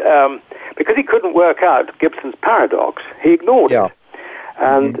was because he couldn't work out Gibson's paradox, he ignored it.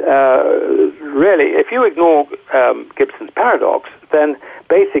 And really, if you ignore Gibson's paradox, then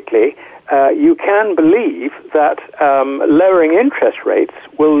basically you can believe that lowering interest rates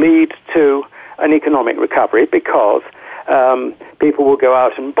will lead to an economic recovery because people will go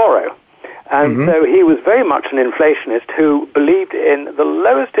out and borrow. And so he was very much an inflationist who believed in the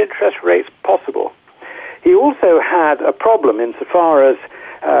lowest interest rates possible. He also had a problem insofar as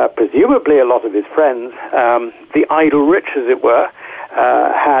presumably a lot of his friends, the idle rich as it were,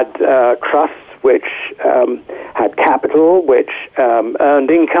 had trusts which had capital, which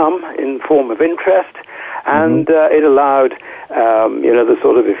earned income in the form of interest, and it allowed, the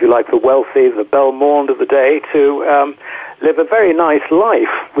sort of, if you like, the wealthy, the Belmond of the day, to live a very nice life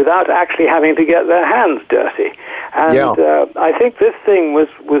without actually having to get their hands dirty. And I think this thing was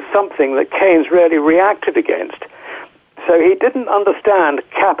something that Keynes really reacted against. So he didn't understand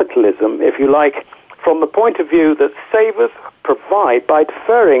capitalism, if you like, from the point of view that savers provide, by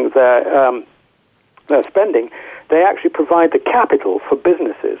deferring their spending, they actually provide the capital for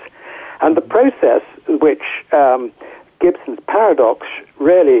businesses. And the process which Gibson's paradox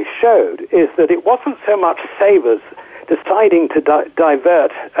really showed is that it wasn't so much savers deciding to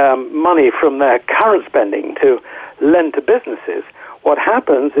divert money from their current spending to lend to businesses. What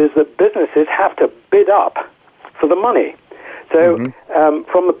happens is that businesses have to bid up for the money. So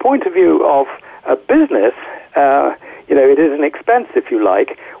from the point of view of a business, it is an expense, if you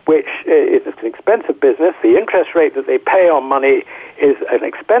like, which is an expensive business. The interest rate that they pay on money is an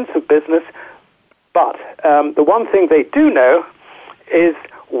expensive business. But the one thing they do know is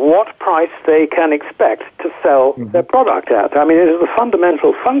what price they can expect to sell their product at. I mean, it is a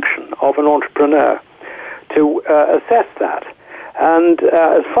fundamental function of an entrepreneur to assess that. And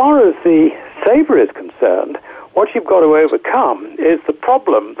as far as the saver is concerned, what you've got to overcome is the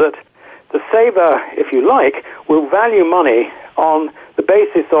problem that the saver, if you like, will value money on the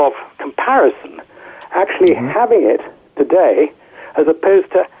basis of comparison, actually having it today as opposed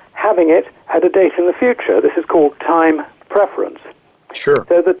to having it at a date in the future. This is called time preference. Sure.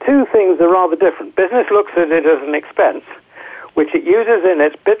 So the two things are rather different. Business looks at it as an expense, which it uses in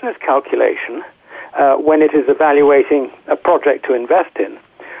its business calculation when it is evaluating a project to invest in.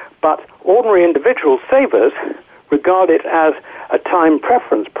 But ordinary individual savers regard it as a time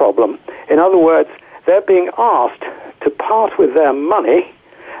preference problem. In other words, they're being asked to part with their money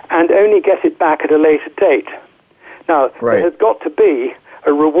and only get it back at a later date. Now, there has got to be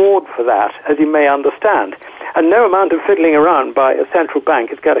a reward for that, as you may understand. And no amount of fiddling around by a central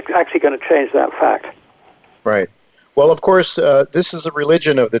bank is actually going to change that fact. Right. Well, of course, this is the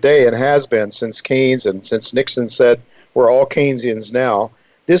religion of the day and has been since Keynes and since Nixon said we're all Keynesians now.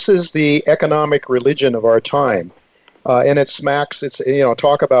 This is the economic religion of our time. And it smacks,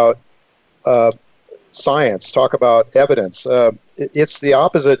 talk about science, talk about evidence. It's the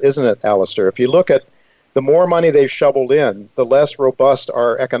opposite, isn't it, Alistair? If you look at the more money they've shoveled in, the less robust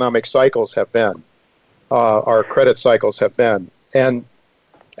our economic cycles have been, our credit cycles have been. And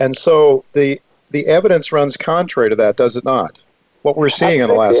so the evidence runs contrary to that, does it not? What we're seeing in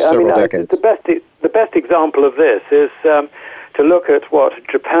the last several decades. The best example of this is to look at what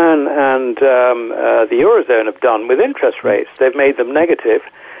Japan and the Eurozone have done with interest rates. They've made them negative.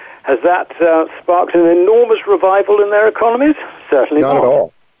 Has that sparked an enormous revival in their economies? Certainly not. Not at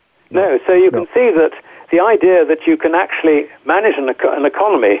all. No, so you can see that the idea that you can actually manage an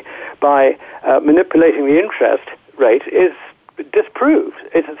economy by manipulating the interest rate is disproved.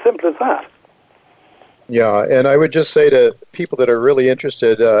 It's as simple as that. Yeah, and I would just say to people that are really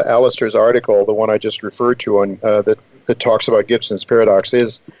interested, Alistair's article, the one I just referred to, on that talks about Gibson's paradox,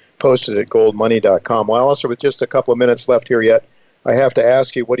 is posted at goldmoney.com. Well, Alistair, with just a couple of minutes left here yet, I have to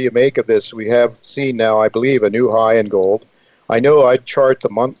ask you, what do you make of this? We have seen now, I believe, a new high in gold. I know I chart the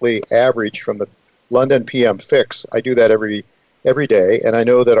monthly average from the London PM fix. I do that every day, and I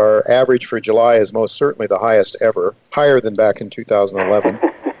know that our average for July is most certainly the highest ever, higher than back in 2011.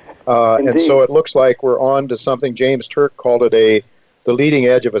 And so it looks like we're on to something. James Turk called it the leading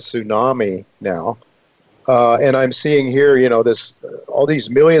edge of a tsunami now. And I'm seeing here, all these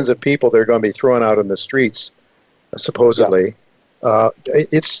millions of people that are going to be thrown out in the streets, supposedly. Yeah.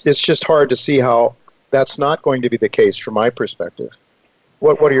 It's just hard to see how that's not going to be the case from my perspective.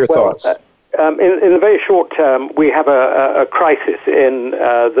 What are your thoughts? In the very short term, we have a crisis in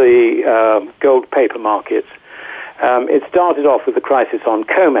the gold paper markets. It started off with the crisis on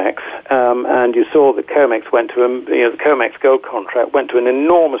COMEX, and you saw that COMEX went to the COMEX gold contract went to an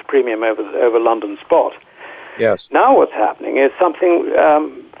enormous premium over London spot. Yes. Now what's happening is something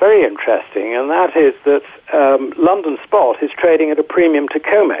very interesting, and that is that London spot is trading at a premium to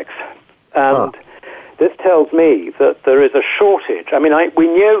COMEX, and this tells me that there is a shortage. I mean, we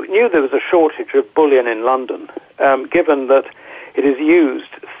knew there was a shortage of bullion in London, given that it is used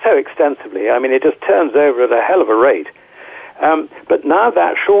so extensively. I mean, it just turns over at a hell of a rate. But now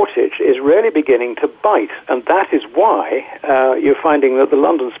that shortage is really beginning to bite, and that is why you're finding that the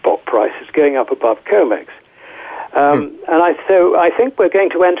London spot price is going up above COMEX. So I think we're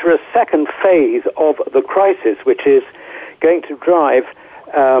going to enter a second phase of the crisis, which is going to drive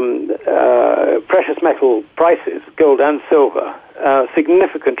precious metal prices, gold and silver,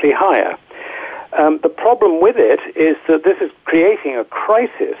 significantly higher. The problem with it is that this is creating a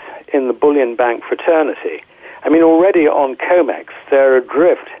crisis in the bullion bank fraternity. I mean, already on COMEX, they're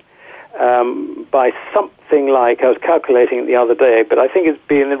adrift by something like, I was calculating it the other day, but I think it's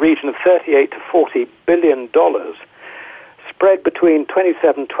been in the region of $38 to $40 billion spread between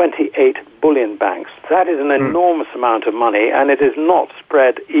 27, 28 bullion banks. That is an enormous amount of money, and it is not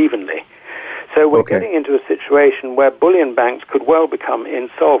spread evenly. So we're getting into a situation where bullion banks could well become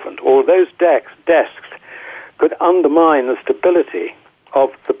insolvent, or those desks could undermine the stability of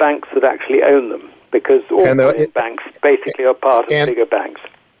the banks that actually own them, because all bullion banks basically are part of bigger banks.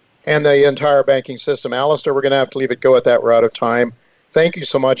 And the entire banking system. Alistair, we're going to have to leave it go at that. We're out of time. Thank you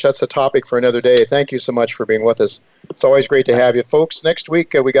so much. That's a topic for another day. Thank you so much for being with us. It's always great to have you. Folks, next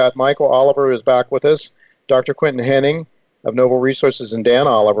week we got Michael Oliver who is back with us, Dr. Quentin Henning of Noble Resources, and Dan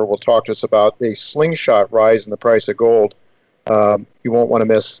Oliver will talk to us about the slingshot rise in the price of gold. You won't want to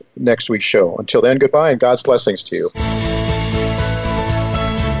miss next week's show. Until then, goodbye and God's blessings to you.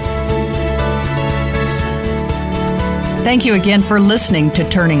 Thank you again for listening to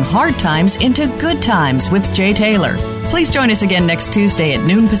Turning Hard Times into Good Times with Jay Taylor. Please join us again next Tuesday at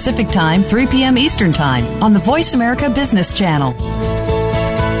noon Pacific Time, 3 p.m. Eastern Time on the Voice America Business Channel.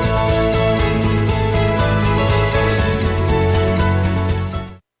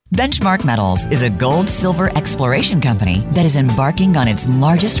 Benchmark Metals is a gold-silver exploration company that is embarking on its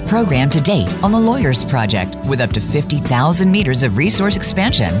largest program to date on the Lawyers Project, with up to 50,000 meters of resource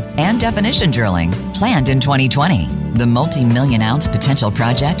expansion and definition drilling planned in 2020. The multi-million-ounce potential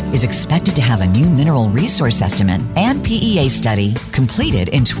project is expected to have a new mineral resource estimate and PEA study completed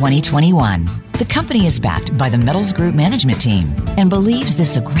in 2021. The company is backed by the Metals Group management team and believes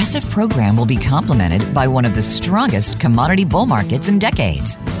this aggressive program will be complemented by one of the strongest commodity bull markets in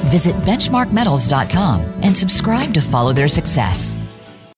decades. Visit benchmarkmetals.com and subscribe to follow their success.